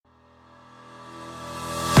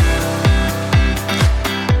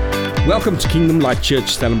Welcome to Kingdom Light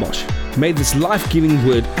Church Stellenbosch. May this life-giving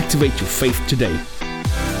word activate your faith today.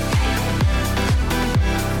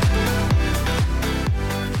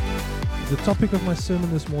 The topic of my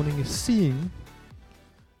sermon this morning is seeing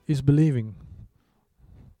is believing.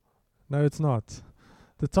 No, it's not.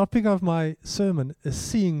 The topic of my sermon is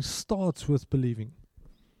seeing starts with believing.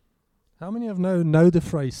 How many of you know the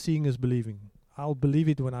phrase seeing is believing? I'll believe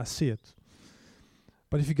it when I see it.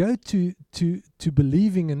 But if you go to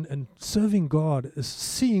believing and serving God, is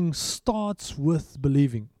seeing starts with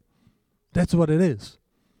believing. That's what it is.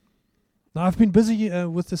 Now, I've been busy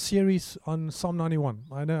with the series on Psalm 91.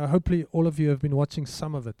 I know, hopefully, all of you have been watching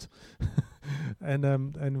some of it,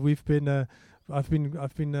 and we've been, I've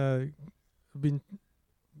been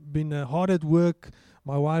hard at work.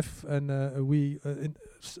 My wife and we,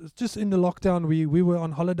 just in the lockdown, we were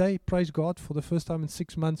on holiday. Praise God, for the first time in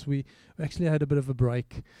 6 months, we actually had a bit of a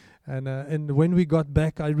break. And when we got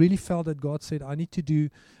back, I really felt that God said, I need to do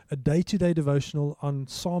a day-to-day devotional on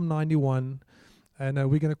Psalm 91. And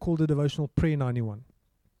we're going to call the devotional Prayer 91.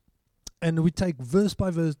 And we take verse by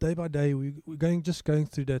verse, day by day. We're going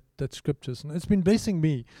through that scriptures. And it's been blessing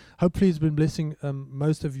me. Hopefully it's been blessing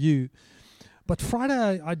most of you. But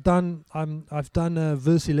Friday I've done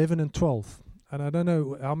verse 11 and 12. And I don't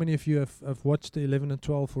know how many of you have watched the 11 and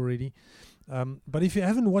 12 already. But if you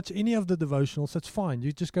haven't watched any of the devotionals, that's fine.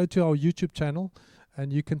 You just go to our YouTube channel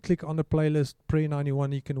and you can click on the playlist Prayer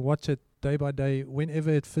 91. You can watch it day by day,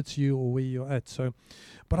 whenever it fits you or where you're at.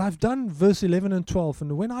 But I've done verse 11 and 12,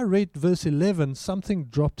 and when I read verse 11, something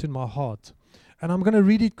dropped in my heart. And I'm going to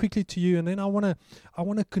read it quickly to you, and then I want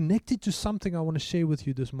to connect it to something I want to share with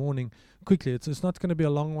you this morning quickly. It's not going to be a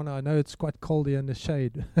long one. I know it's quite cold here in the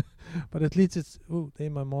shade, but at least it's, oh, there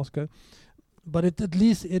my mask go. But at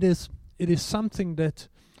least it is something that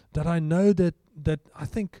I know that I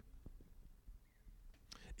think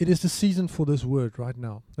it is the season for this word right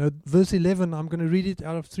now. Now, verse 11, I'm going to read it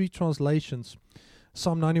out of 3 translations.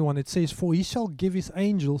 Psalm 91, it says, "For he shall give his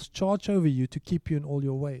angels charge over you to keep you in all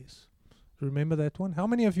your ways." Remember that one? How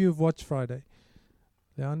many of you have watched Friday?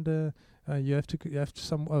 You have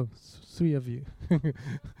some. Oh, 3 of you. You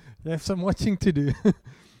have some watching to do.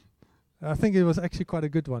 I think it was actually quite a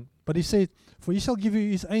good one. But he said, "For he shall give you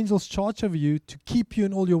his angels charge over you to keep you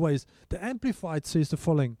in all your ways." The Amplified says the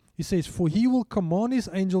following. He says, "For he will command his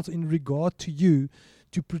angels in regard to you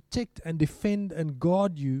to protect and defend and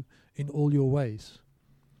guard you in all your ways."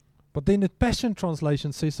 But then the Passion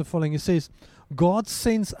Translation says the following. It says, "God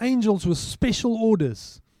sends angels with special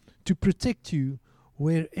orders to protect you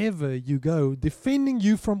wherever you go, defending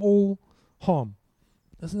you from all harm."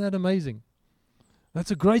 Isn't that amazing?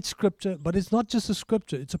 That's a great scripture, but it's not just a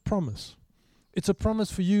scripture, it's a promise. It's a promise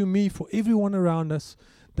for you, me, for everyone around us,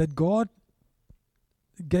 that God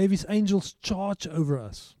gave his angels charge over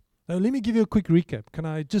us. Now, let me give you a quick recap. Can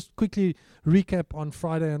I just quickly recap on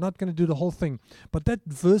Friday? I'm not going to do the whole thing. But that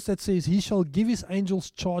verse that says, "He shall give his angels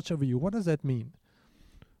charge over you." What does that mean?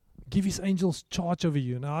 Give his angels charge over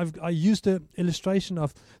you. Now, I used the illustration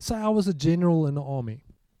of, say I was a general in the army.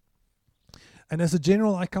 And as a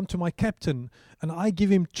general, I come to my captain and I give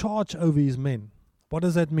him charge over his men. What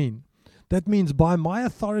does that mean? That means by my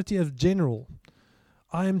authority as general,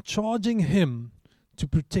 I am charging him to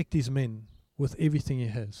protect his men with everything he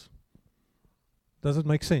has. Does it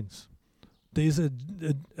make sense? There's a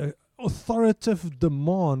authoritative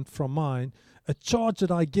demand from mine, a charge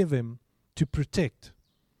that I give him to protect.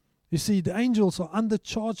 You see, the angels are under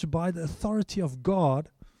charge by the authority of God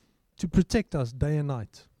to protect us day and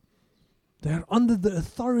night. They are under the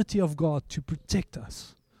authority of God to protect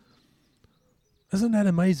us. Isn't that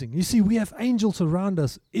amazing? You see, we have angels around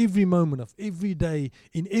us every moment of every day,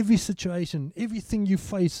 in every situation, everything you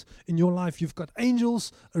face in your life, you've got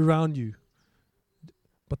angels around you.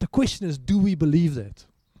 But the question is, do we believe that?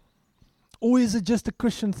 Or is it just a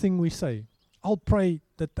Christian thing we say? I'll pray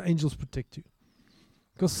that the angels protect you.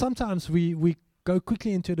 Because sometimes we go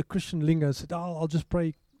quickly into the Christian lingo and say, I'll just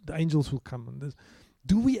pray the angels will come. And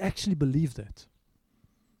do we actually believe that?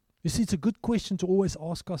 You see, it's a good question to always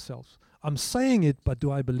ask ourselves. I'm saying it, but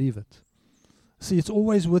do I believe it? See, it's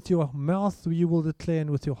always with your mouth you will declare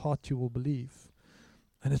and with your heart you will believe.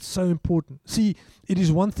 And it's so important. See, it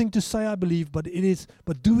is one thing to say I believe, but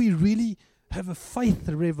do we really have a faith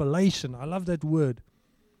revelation? I love that word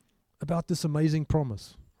about this amazing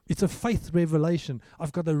promise. It's a faith revelation.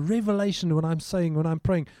 I've got a revelation when I'm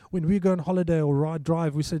praying. When we go on holiday or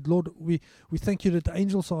drive, we said, "Lord, we thank you that the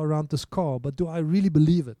angels are around this car, but do I really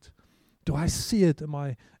believe it? Do I see it? Am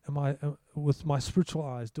I with my spiritual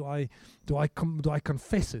eyes? Do I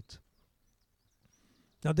confess it?"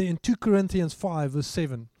 Now, there in 2 Corinthians 5, verse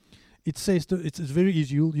 7, it says, it's very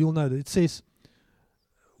easy, you'll know that. It says,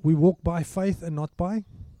 we walk by faith and not by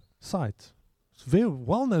sight. It's very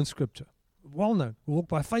well-known scripture. Well-known. We walk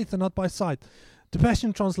by faith and not by sight. The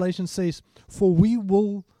Passion Translation says, it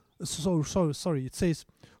says,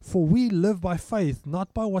 for we live by faith,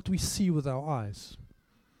 not by what we see with our eyes.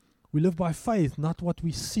 We live by faith, not what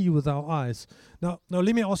we see with our eyes. Now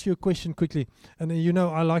let me ask you a question quickly. And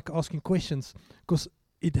I like asking questions because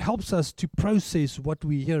it helps us to process what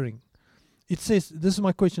we're hearing. It says, this is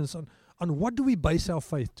my question, on what do we base our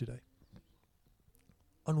faith today?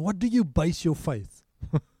 On what do you base your faith?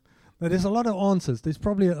 Now, there's a lot of answers. There's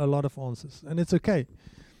probably a lot of answers. And it's okay.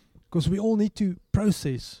 Because we all need to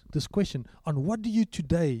process this question. On what do you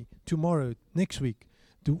today, tomorrow, next week,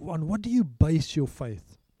 on what do you base your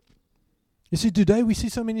faith? You see, today we see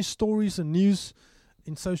so many stories and news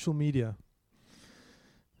in social media.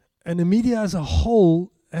 And the media as a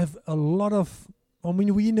whole have a lot of,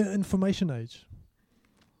 we're in the information age.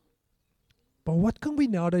 But what can we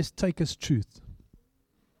nowadays take as truth?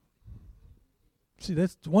 See,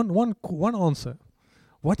 that's one answer.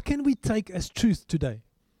 What can we take as truth today?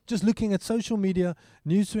 Just looking at social media,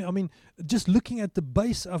 news, just looking at the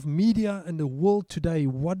base of media and the world today,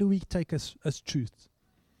 what do we take as truth?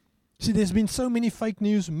 See, there's been so many fake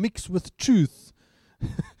news mixed with truth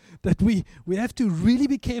that we have to really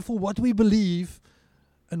be careful what we believe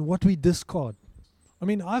and what we discard. To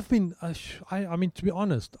be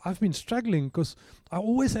honest, I've been struggling because I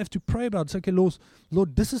always have to pray about it. It's okay,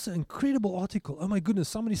 Lord, this is an incredible article. Oh my goodness,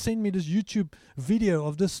 somebody sent me this YouTube video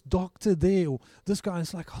of this doctor there or this guy.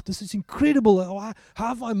 It's like, this is incredible. How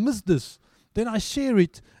have I missed this? Then I share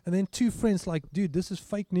it, and then two friends like, dude, this is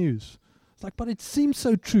fake news. It's like, but it seems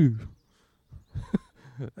so true.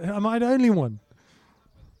 Am I the only one?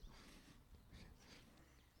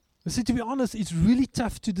 See, to be honest, it's really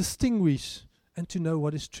tough to distinguish and to know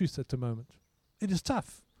what is truth at the moment. It is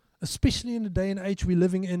tough, especially in the day and age we're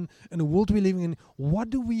living in the world we're living in. What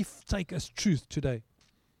do we take as truth today?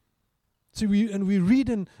 So we read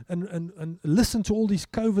and listen to all these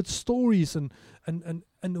COVID stories and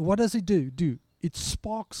what does it do? It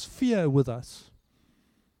sparks fear with us,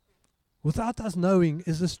 without us knowing,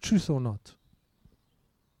 is this truth or not?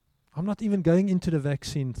 I'm not even going into the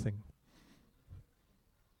vaccine thing.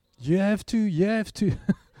 You have to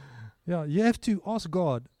yeah, you have to ask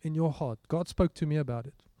God in your heart. God spoke to me about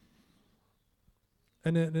it.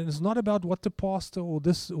 And it's not about what the pastor or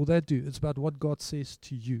this or that do. It's about what God says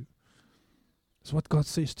to you. It's what God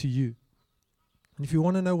says to you. And if you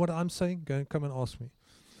want to know what I'm saying, go and come and ask me.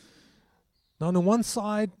 Now, on the one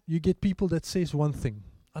side, you get people that says one thing.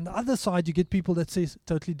 On the other side, you get people that says a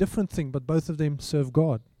totally different thing, but both of them serve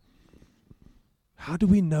God. How do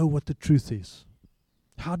we know what the truth is?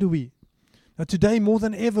 How do we? Now today, more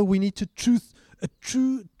than ever, we need a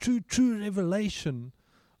true revelation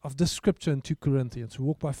of the scripture in 2 Corinthians. We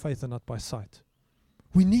walk by faith and not by sight.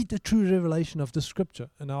 We need a true revelation of the scripture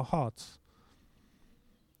in our hearts.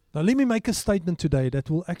 Now let me make a statement today that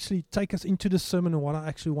will actually take us into the sermon and what I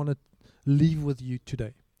actually want to leave with you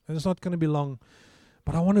today. And it's not going to be long,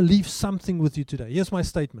 but I want to leave something with you today. Here's my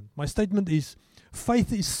statement. My statement is,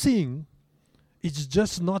 faith is seeing. It's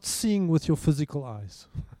just not seeing with your physical eyes.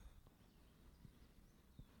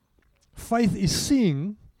 Faith is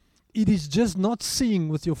seeing. It is just not seeing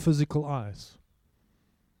with your physical eyes.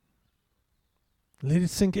 Let it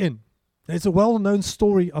sink in. There's a well-known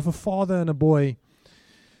story of a father and a boy.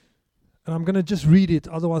 And I'm going to just read it.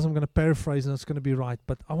 Otherwise, I'm going to paraphrase and it's going to be right.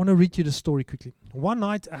 But I want to read you the story quickly. One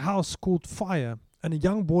night, a house caught fire and a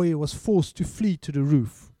young boy was forced to flee to the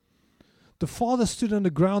roof. The father stood on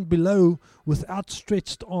the ground below with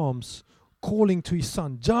outstretched arms, calling to his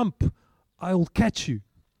son, "Jump, I will catch you."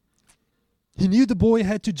 He knew the boy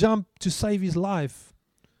had to jump to save his life,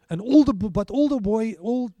 and all the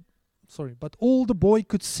boy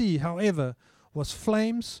could see, however, was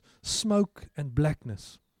flames, smoke, and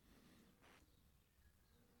blackness.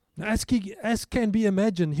 Now, as can be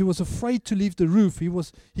imagined, he was afraid to leave the roof.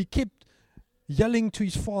 He kept yelling to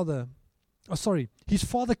his father. His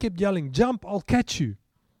father kept yelling, "Jump, I'll catch you."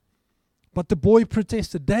 But the boy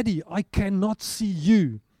protested, "Daddy, I cannot see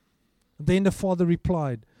you." Then the father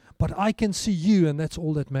replied, "But I can see you, and that's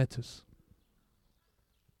all that matters."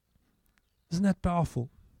 Isn't that powerful?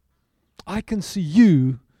 I can see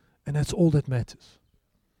you, and that's all that matters.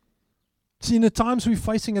 See, in the times we're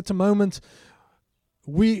facing at the moment,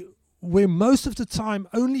 we're most of the time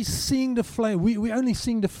only seeing the flame. We're only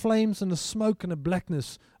seeing the flames and the smoke and the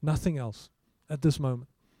blackness, nothing else at this moment.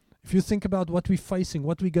 If you think about what we're facing,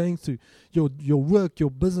 what we're going through, your work, your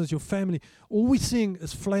business, your family, all we're seeing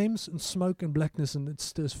is flames and smoke and blackness, and it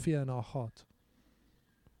stirs fear in our heart.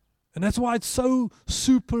 And that's why it's so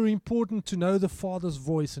super important to know the Father's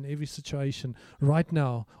voice in every situation right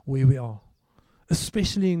now where we are,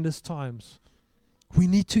 especially in these times. We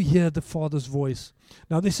need to hear the Father's voice.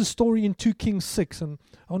 Now, there's a story in 2 Kings 6, and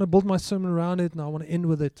I want to build my sermon around it, and I want to end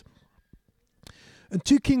with it. In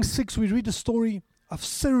 2 Kings 6, we read a story of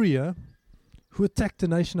Syria who attacked the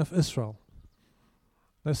nation of Israel.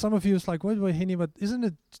 Now, some of you is like, wait, Henny, but isn't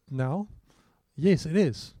it now? Yes, it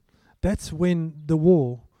is. That's when the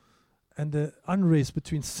war and the unrest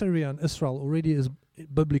between Syria and Israel already is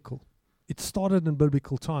biblical. It started in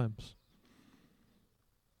biblical times.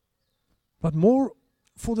 But more,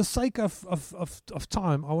 for the sake of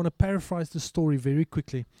time, I want to paraphrase the story very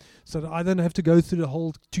quickly so that I don't have to go through the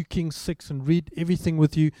whole 2 Kings 6 and read everything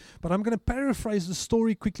with you. But I'm going to paraphrase the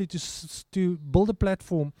story quickly to build a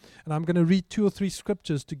platform, and I'm going to read 2 or 3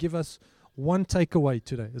 scriptures to give us one takeaway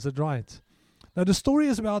today. Is it right? Now, the story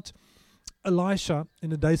is about Elisha in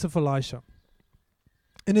the days of Elisha.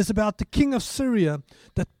 And it's about the king of Syria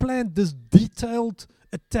that planned this detailed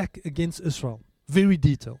attack against Israel. Very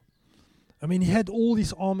detailed. I mean, he had all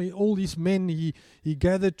this army, all these men. He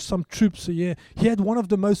gathered some troops a year. He had one of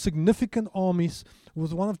the most significant armies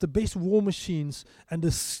with one of the best war machines and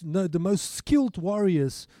the most skilled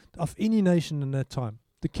warriors of any nation in that time,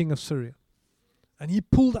 the king of Syria. And he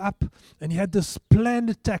pulled up, and he had this planned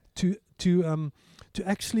attack to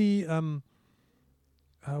actually,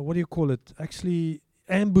 actually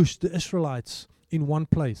ambush the Israelites in one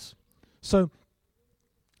place. So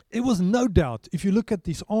it was no doubt, if you look at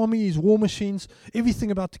this army, his war machines,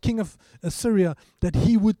 everything about the king of Assyria, that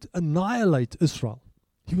he would annihilate Israel.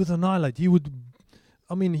 He would annihilate. He would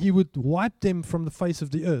wipe them from the face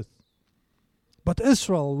of the earth. But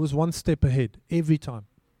Israel was one step ahead every time.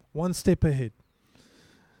 One step ahead.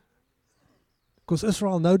 Because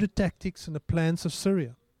Israel knew the tactics and the plans of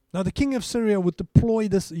Syria. Now the king of Syria would deploy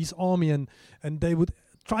his army and they would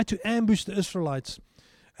try to ambush the Israelites.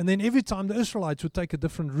 And then every time the Israelites would take a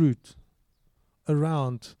different route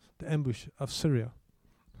around the ambush of Syria.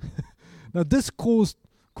 Now this caused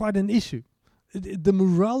quite an issue. The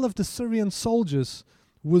morale of the Syrian soldiers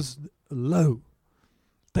was low.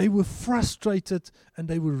 They were frustrated and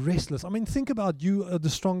they were restless. I mean, think about you are the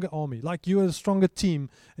stronger army. Like you are a stronger team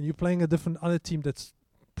and you're playing a different other team that's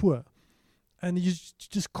poor. And you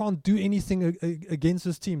just can't do anything against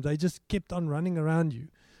this team. They just kept on running around you.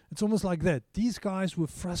 It's almost like that. These guys were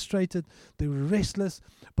frustrated. They were restless.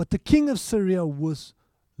 But the king of Syria was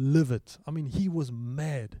livid. I mean, he was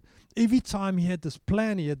mad. Every time he had this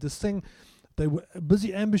plan, he had this thing. They were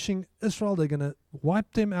busy ambushing Israel. They're going to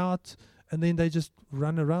wipe them out. And then they just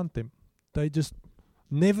run around them. They just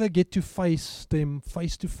never get to face them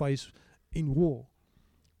face to face in war.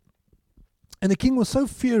 And the king was so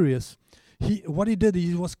furious. What he did,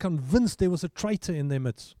 he was convinced there was a traitor in their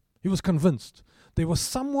midst. He was convinced. There was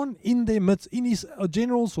someone in their midst, in his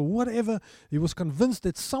generals or whatever. He was convinced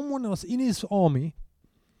that someone was in his army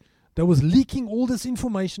that was leaking all this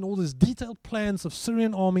information, all these detailed plans of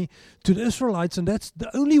Syrian army to the Israelites. And that's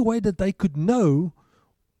the only way that they could know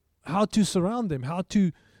how to surround them, how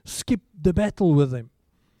to skip the battle with them.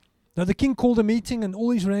 Now the king called a meeting and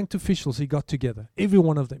all his ranked officials, he got together, every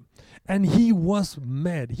one of them. And he was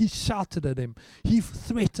mad. He shouted at them. He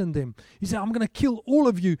threatened them. He said, I'm going to kill all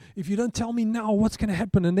of you if you don't tell me now what's going to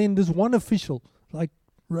happen. And then this one official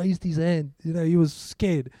raised his hand. He was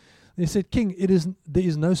scared. They said, King, there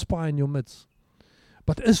is no spy in your midst.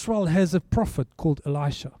 But Israel has a prophet called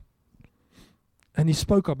Elisha. And he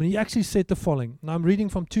spoke up, and he actually said the following. Now I'm reading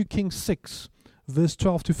from 2 Kings 6, verse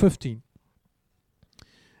 12 to 15.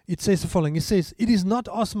 It says the following. It says, it is not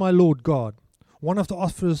us, my Lord God. One of the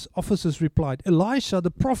officers replied, Elisha,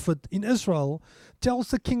 the prophet in Israel, tells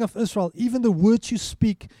the king of Israel, even the words you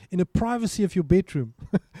speak in the privacy of your bedroom.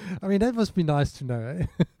 I mean, that must be nice to know.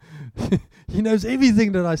 Eh? He knows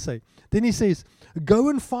everything that I say. Then he says, go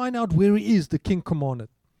and find out where he is, the king commanded,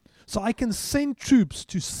 so I can send troops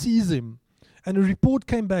to seize him. And the report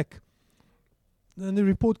came back.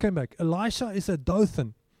 Elisha is at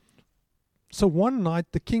Dothan. So one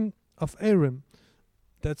night the king of Aram,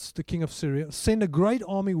 that's the king of Syria, sent a great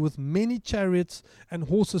army with many chariots and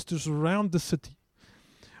horses to surround the city.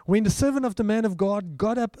 When the servant of the man of God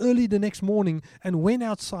got up early the next morning and went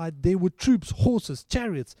outside, there were troops, horses,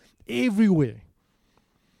 chariots everywhere.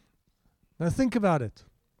 Now think about it.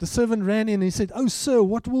 The servant ran in and he said, oh sir,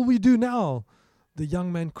 what will we do now? The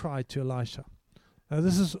young man cried to Elisha. Now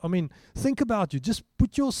think about you. Just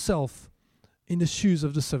put yourself in the shoes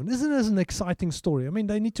of the servant. Isn't this an exciting story? I mean,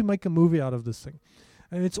 they need to make a movie out of this thing.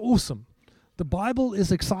 And it's awesome. The Bible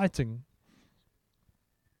is exciting.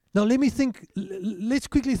 Now let's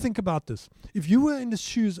quickly think about this. If you were in the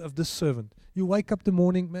shoes of this servant, you wake up the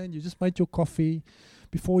morning, man, you just made your coffee.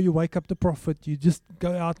 Before you wake up the prophet, you just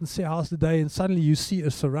go out and say, how's the day? And suddenly you see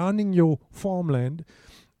surrounding your farmland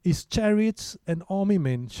is chariots and army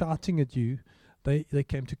men shouting at you. They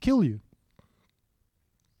came to kill you.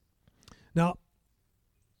 Now,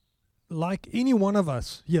 like any one of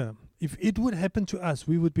us here, if it would happen to us,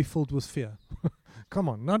 we would be filled with fear. Come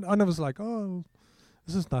on, none of us like, oh,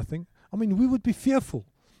 this is nothing. I mean, we would be fearful.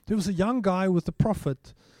 There was a young guy with the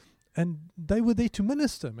prophet, and they were there to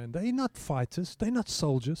minister, man. They're not fighters. They're not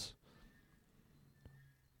soldiers.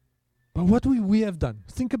 But what would we have done?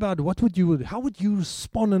 Think about it. How would you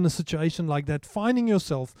respond in a situation like that, finding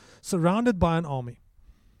yourself surrounded by an army?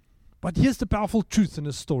 But here's the powerful truth in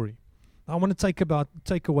this story I want to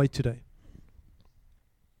take away today.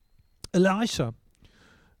 Elisha,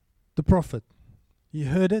 the prophet, he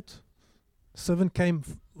heard it. Servant came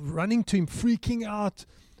running to him, freaking out.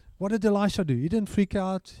 What did Elisha do? He didn't freak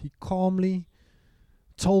out. He calmly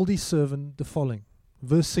told his servant the following.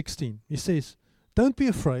 Verse 16. He says, don't be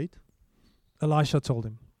afraid, Elisha told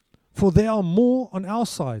him, for there are more on our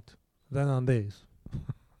side than on theirs.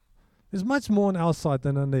 There's much more on our side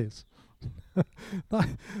than on theirs.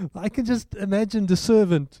 I can just imagine the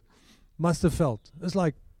servant must have felt. It's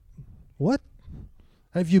like, what?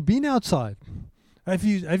 Have you been outside? Have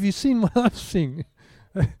you seen what I've seen?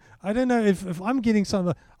 I don't know if I'm getting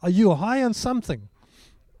some. Are you high on something?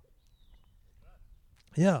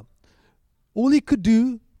 Yeah. All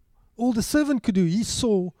the servant could do, he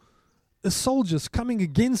saw the soldiers coming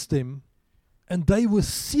against them, and they were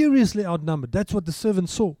seriously outnumbered. That's what the servant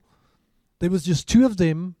saw. There was just 2 of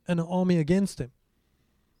them and an army against them.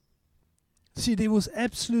 See, there was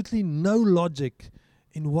absolutely no logic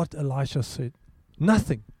in what Elisha said.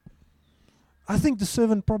 Nothing. I think the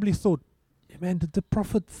servant probably thought, man, did the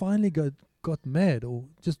prophet finally got mad or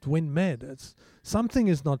just went mad? Something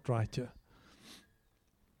is not right here.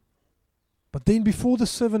 But then before the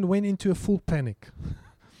servant went into a full panic,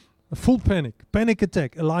 panic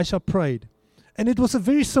attack, Elisha prayed. And it was a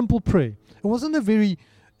very simple prayer. It wasn't a very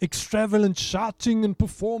extravagant shouting and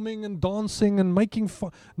performing and dancing and making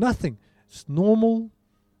fun. Nothing. It's normal,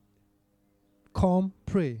 calm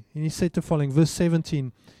prayer. And he said the following, verse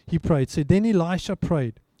 17, he prayed, said, then Elisha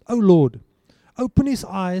prayed, O Lord, open his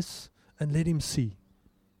eyes and let him see.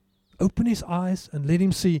 Open his eyes and let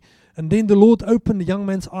him see. And then the Lord opened the young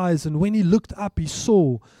man's eyes, and when he looked up, he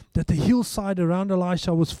saw that the hillside around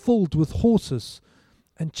Elisha was filled with horses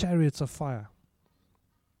and chariots of fire.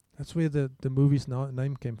 That's where the movie's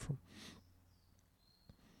name came from.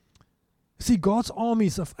 See, God's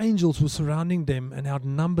armies of angels were surrounding them and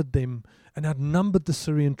outnumbered the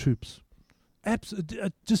Syrian troops.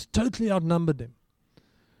 Just totally outnumbered them.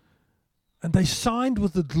 And they shined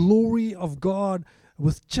with the glory of God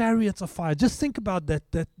with chariots of fire. Just think about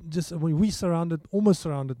that. Almost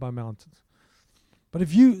surrounded by mountains. But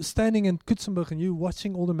if you standing in Kutsenberg and you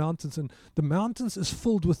watching all the mountains, and the mountains is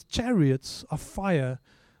filled with chariots of fire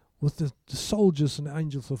with the soldiers and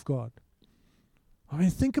angels of God. I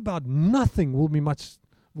mean, think about nothing will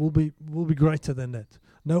be greater than that.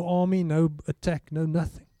 No army, no attack, no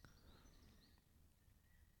nothing.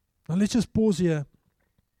 Now let's just pause here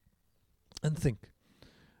and think.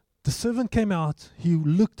 The servant came out, he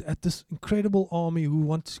looked at this incredible army who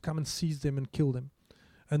wanted to come and seize them and kill them.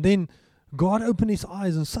 And then God opened his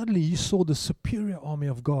eyes, and suddenly he saw the superior army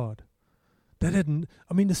of God.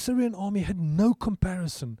 The Syrian army had no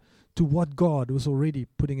comparison to what God was already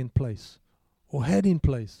putting in place or had in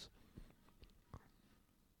place.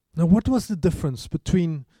 Now, what was the difference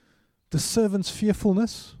between the servant's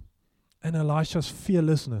fearfulness and Elisha's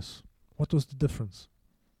fearlessness? What was the difference?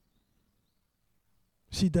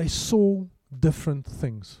 See, they saw different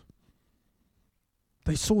things.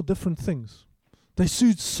 They saw different things. They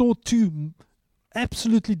saw 2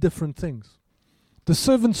 absolutely different things. The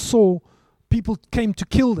servant saw people came to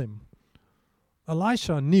kill them.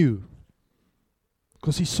 Elisha knew,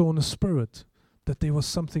 because he saw in the spirit, that there was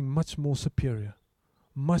something much more superior.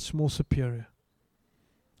 Much more superior.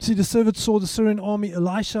 See, the servant saw the Syrian army.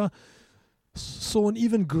 Elisha saw an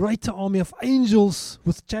even greater army of angels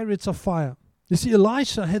with chariots of fire. You see,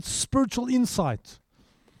 Elisha had spiritual insight.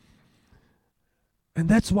 And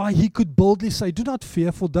that's why he could boldly say, do not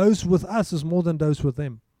fear, for those with us is more than those with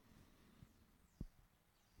them.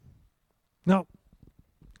 Now,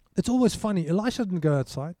 it's always funny. Elisha didn't go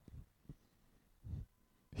outside.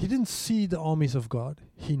 He didn't see the armies of God.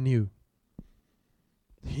 He knew.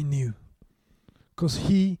 He knew. Because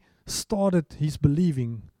he started his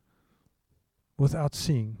believing without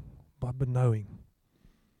seeing, but knowing.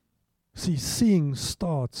 See, seeing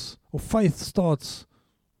starts, or faith starts.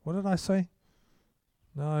 What did I say?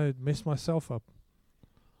 No, I messed myself up.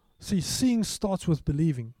 See, seeing starts with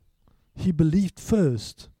believing. He believed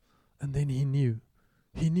first, and then he knew.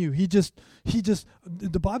 He knew.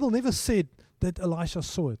 The Bible never said that Elisha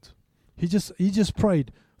saw it. He just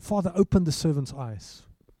prayed, Father, open the servant's eyes.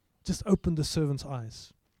 Just open the servant's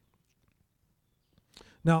eyes.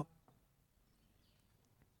 Now,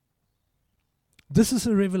 this is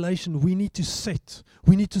a revelation we need to set.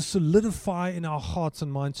 We need to solidify in our hearts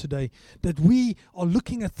and minds today that we are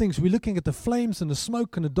looking at things. We're looking at the flames and the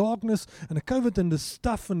smoke and the darkness and the COVID and the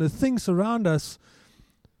stuff and the things around us.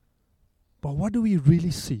 But what do we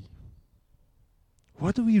really see?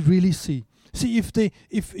 What do we really see? See,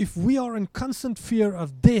 if we are in constant fear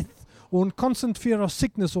of death, or in constant fear of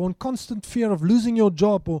sickness, or in constant fear of losing your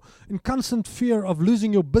job, or in constant fear of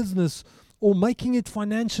losing your business, or making it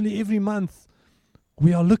financially every month,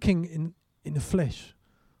 we are looking in the flesh.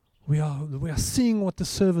 We are seeing what the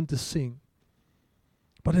servant is seeing.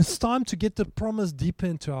 But it's time to get the promise deeper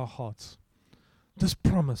into our hearts. This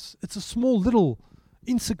promise, it's a small, little,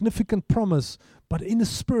 insignificant promise, but in the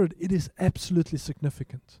spirit, it is absolutely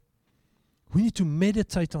significant. We need to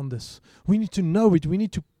meditate on this. We need to know it. We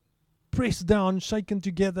need to press down, shaken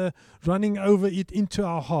together, running over it into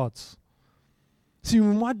our hearts. See,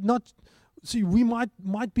 we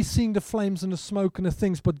might be seeing the flames and the smoke and the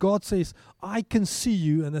things, but God says, I can see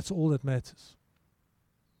you, and that's all that matters.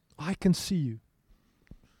 I can see you.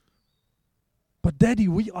 But Daddy,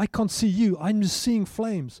 I can't see you. I'm just seeing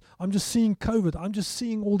flames. I'm just seeing COVID. I'm just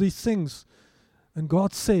seeing all these things. And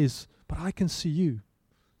God says, but I can see you.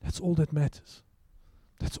 That's all that matters.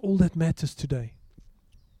 That's all that matters today.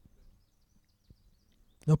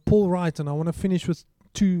 Now, Paul writes, and I want to finish with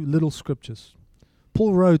 2 little scriptures.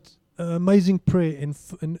 Paul wrote an amazing prayer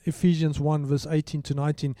in Ephesians 1, verse 18 to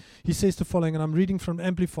 19. He says the following, and I'm reading from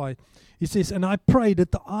Amplified. He says, and I pray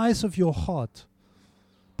that the eyes of your heart,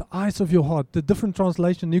 the different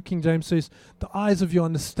translation, New King James says, the eyes of your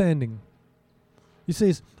understanding. He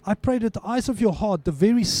says, I pray that the eyes of your heart, the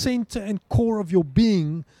very center and core of your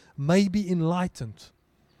being, may be enlightened.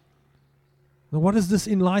 Now, what does this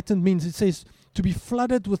enlightened mean? It says, to be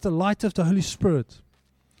flooded with the light of the Holy Spirit.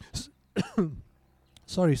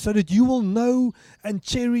 So that you will know and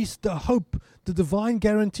cherish the hope, the divine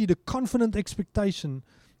guarantee, the confident expectation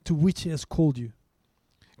to which He has called you.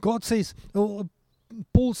 God says,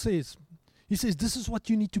 Paul says, he says, this is what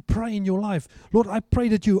you need to pray in your life. Lord, I pray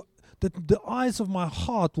that the eyes of my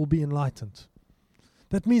heart will be enlightened.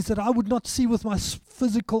 That means that I would not see with my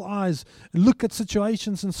physical eyes, look at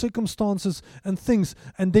situations and circumstances and things,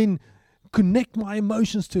 and then connect my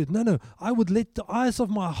emotions to it. No. I would let the eyes of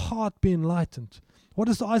my heart be enlightened. What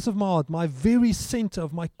is the eyes of my heart? My very center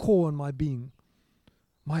of my core and my being.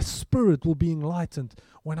 My spirit will be enlightened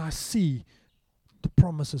when I see the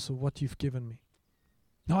promises of what you've given me.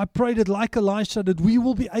 Now I pray that like Elisha, that we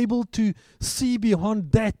will be able to see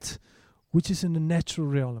beyond that which is in the natural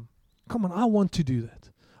realm. Come on, I want to do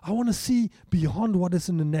that. I want to see beyond what is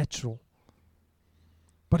in the natural.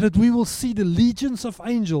 But that we will see the legions of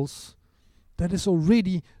angels that is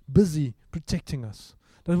already busy protecting us.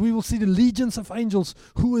 That we will see the legions of angels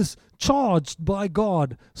who is charged by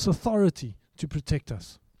God's authority to protect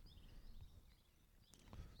us.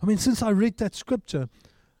 I mean, since I read that scripture,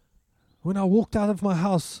 when I walked out of my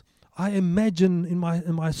house, I imagine in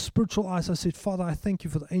my spiritual eyes, I said, Father, I thank you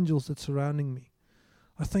for the angels that's surrounding me.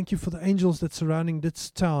 I thank you for the angels that's surrounding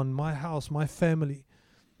this town, my house, my family,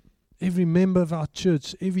 every member of our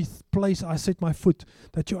church, every place I set my foot,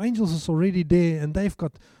 that your angels is already there, and they've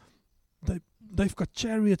got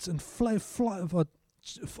chariots and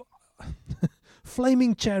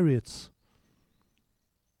flaming chariots.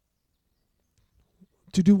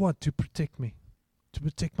 To do what? To protect me, to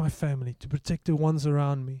protect my family, to protect the ones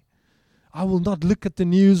around me. I will not look at the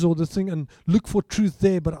news or the thing and look for truth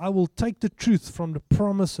there, but I will take the truth from the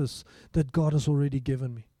promises that God has already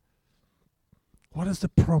given me. What is the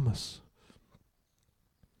promise?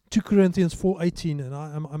 2 Corinthians 4:18, and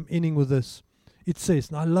I'm ending with this. It says,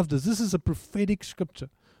 and I love this. This is a prophetic scripture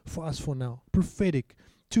for us for now. Prophetic.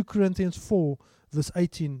 2 Corinthians 4, verse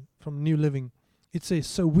 18 from New Living. It says,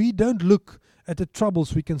 so we don't look at the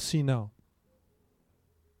troubles we can see now.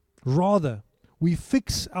 Rather, we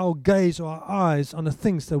fix our gaze or our eyes on the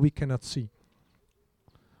things that we cannot see.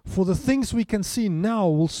 For the things we can see now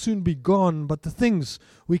will soon be gone, but the things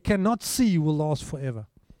we cannot see will last forever.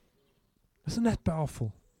 Isn't that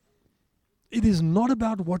powerful? It is not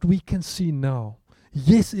about what we can see now.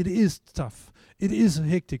 Yes, it is tough. It is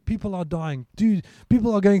hectic. People are dying.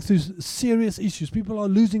 People are going through serious issues. People are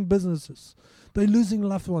losing businesses. They're losing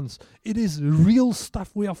loved ones. It is real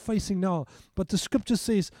stuff we are facing now. But the scripture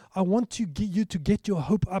says, I want you to get your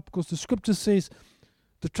hope up, because the scripture says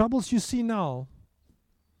the troubles you see now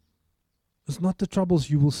is not the troubles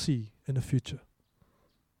you will see in the future.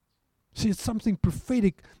 See, it's something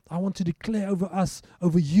prophetic I want to declare over us,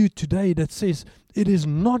 over you today, that says it is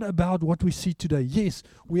not about what we see today. Yes,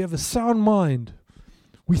 we have a sound mind.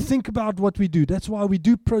 We think about what we do. That's why we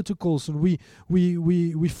do protocols and we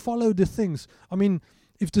follow the things. I mean,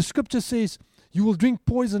 if the scripture says you will drink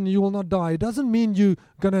poison, you will not die, it doesn't mean you're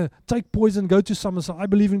going to take poison, go to someone and say, I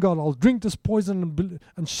believe in God. I'll drink this poison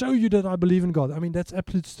and show you that I believe in God. I mean, that's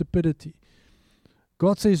absolute stupidity.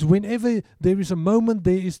 God says whenever there is a moment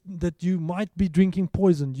that you might be drinking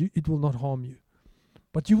poison, it will not harm you.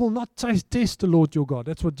 But you will not test the Lord your God.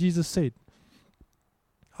 That's what Jesus said.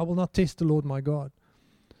 I will not test the Lord my God.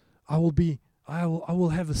 I will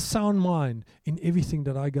have a sound mind in everything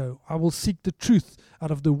that I go. I will seek the truth out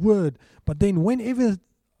of the word. But then whenever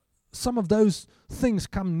some of those things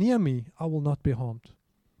come near me, I will not be harmed.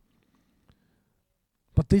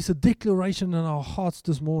 But there's a declaration in our hearts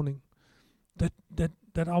this morning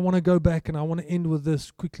that I want to go back, and I want to end with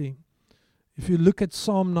this quickly. If you look at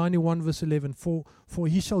Psalm 91 verse 11, for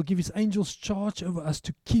he shall give his angels charge over us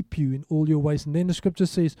to keep you in all your ways. And then the scripture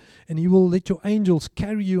says, and he will let your angels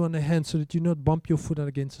carry you on their hands so that you not bump your foot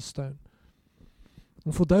against a stone.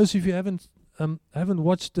 And for those of you who haven't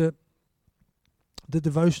watched the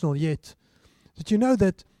devotional yet, did you know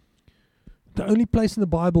that the only place in the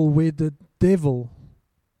Bible where the devil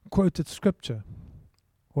quoted scripture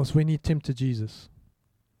was when he tempted Jesus?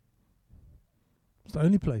 It's the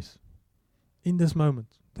only place. In this moment,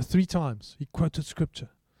 the 3 times he quoted scripture.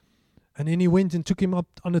 And then he went and took him up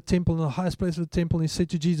on the temple, in the highest place of the temple, and he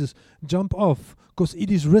said to Jesus, jump off, because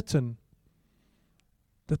it is written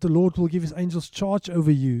that the Lord will give his angels charge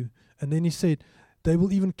over you. And then he said, they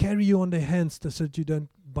will even carry you on their hands so that you don't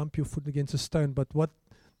bump your foot against a stone. But what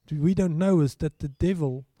we don't know is that the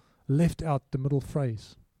devil left out the middle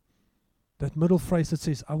phrase. That middle phrase that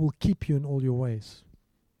says, I will keep you in all your ways.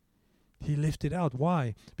 He left it out.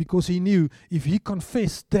 Why? Because he knew if he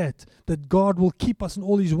confessed that God will keep us in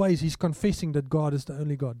all his ways, he's confessing that God is the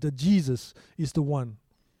only God, that Jesus is the one.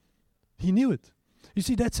 He knew it. You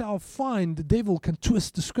see, that's how fine the devil can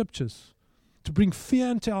twist the scriptures, to bring fear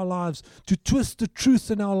into our lives, to twist the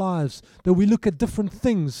truth in our lives, that we look at different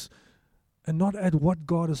things and not at what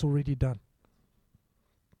God has already done.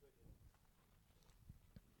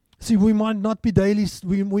 See, we might not be daily.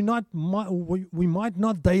 We might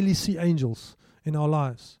not daily see angels in our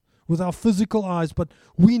lives with our physical eyes, but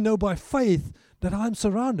we know by faith that I'm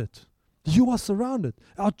surrounded. You are surrounded.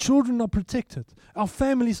 Our children are protected. Our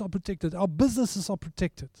families are protected. Our businesses are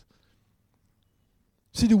protected.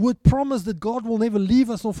 See, the word promised that God will never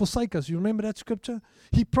leave us nor forsake us. You remember that scripture?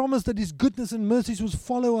 He promised that his goodness and mercies would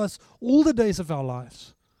follow us all the days of our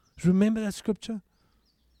lives. Remember that scripture?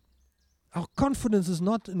 Our confidence is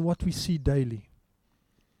not in what we see daily,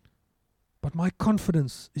 but my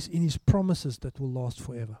confidence is in his promises that will last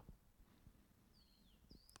forever.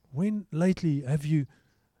 When lately have you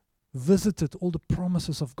visited all the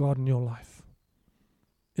promises of God in your life?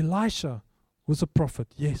 Elisha was a prophet,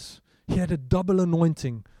 yes. He had a double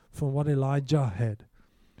anointing from what Elijah had.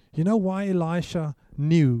 You know why Elisha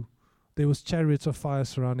knew there was chariots of fire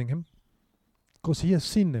surrounding him? Because he has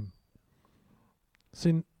seen them.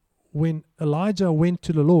 When Elijah went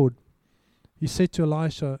to the Lord, he said to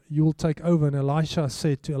Elisha, you will take over. And Elisha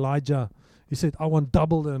said to Elijah, he said, I want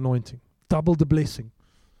double the anointing, double the blessing.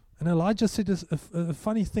 And Elijah said a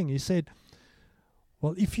funny thing. He said,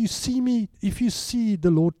 well, if you see the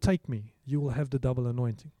Lord take me, you will have the double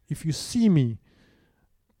anointing. If you see me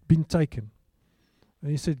being taken.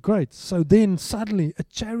 And he said, great. So then suddenly a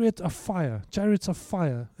chariots of fire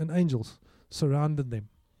and angels surrounded them.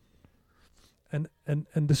 And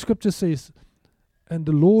the scripture says, and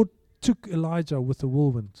the Lord took Elijah with the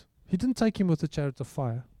whirlwind. He didn't take him with the chariot of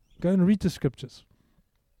fire. Go and read the scriptures.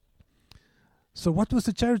 So what was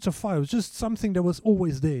the chariot of fire? It was just something that was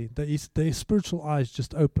always there. Their spiritual eyes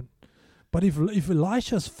just opened. But if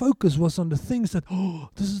Elisha's focus was on the things that,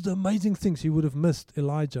 this is the amazing things, he would have missed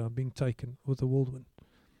Elijah being taken with the whirlwind.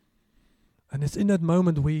 And it's in that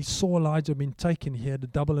moment where he saw Elijah being taken, he had a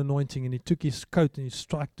double anointing, and he took his coat and he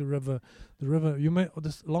struck the river.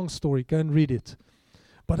 This long story, go and read it.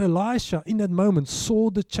 But Elisha, in that moment, saw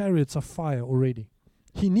the chariots of fire already.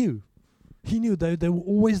 He knew they were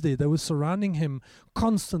always there. They were surrounding him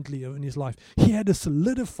constantly in his life. He had a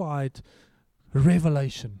solidified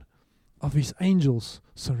revelation of his angels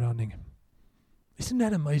surrounding him. Isn't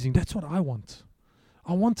that amazing? That's what I want.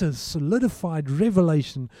 I want a solidified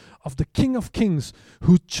revelation of the King of Kings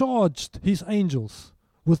who charged his angels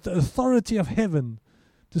with the authority of heaven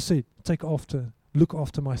to say, look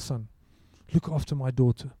after my son, look after my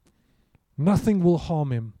daughter. Nothing will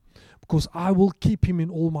harm him because I will keep him in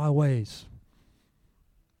all my ways.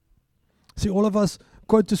 See, all of us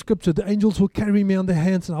quote the scripture, the angels will carry me on their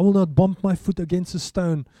hands and I will not bump my foot against a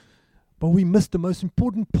stone. But we miss the most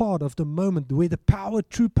important part of the moment where the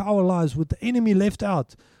true power lies, with the enemy left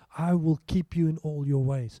out. I will keep you in all your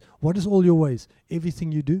ways. What is all your ways?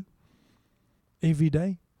 Everything you do, every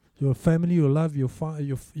day. Your family, your love, your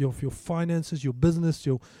finances, your business,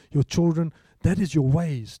 your children. That is your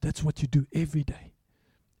ways. That's what you do every day.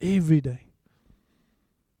 Every day.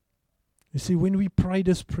 You see, when we pray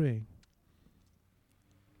this prayer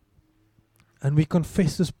and we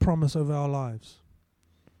confess this promise over our lives,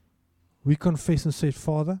 we confess and say,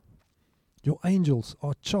 Father, your angels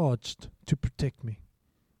are charged to protect me.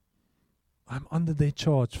 I'm under their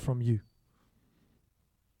charge from you.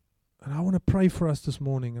 And I want to pray for us this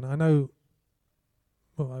morning. And I know,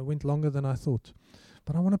 I went longer than I thought.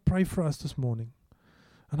 But I want to pray for us this morning.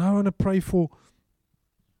 And I want to pray for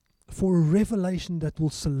a revelation that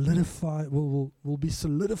will solidify, will be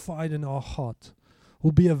solidified in our heart.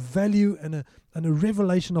 Will be a value and a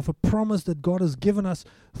revelation of a promise that God has given us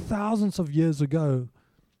thousands of years ago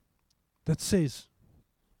that says,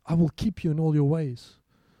 I will keep you in all your ways,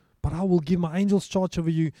 but I will give my angels charge over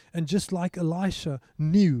you. And just like Elisha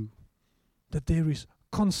knew that there is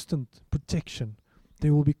constant protection,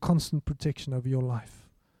 there will be constant protection over your life,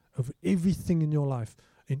 over everything in your life,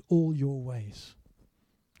 in all your ways.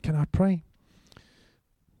 Can I pray?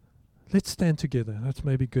 Let's stand together. That's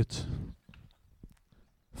maybe good.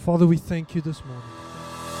 Father, we thank you this morning.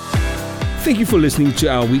 Thank you for listening to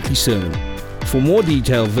our weekly sermon. For more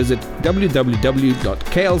detail, visit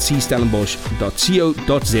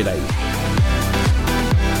www.klcstellenbosch.co.za.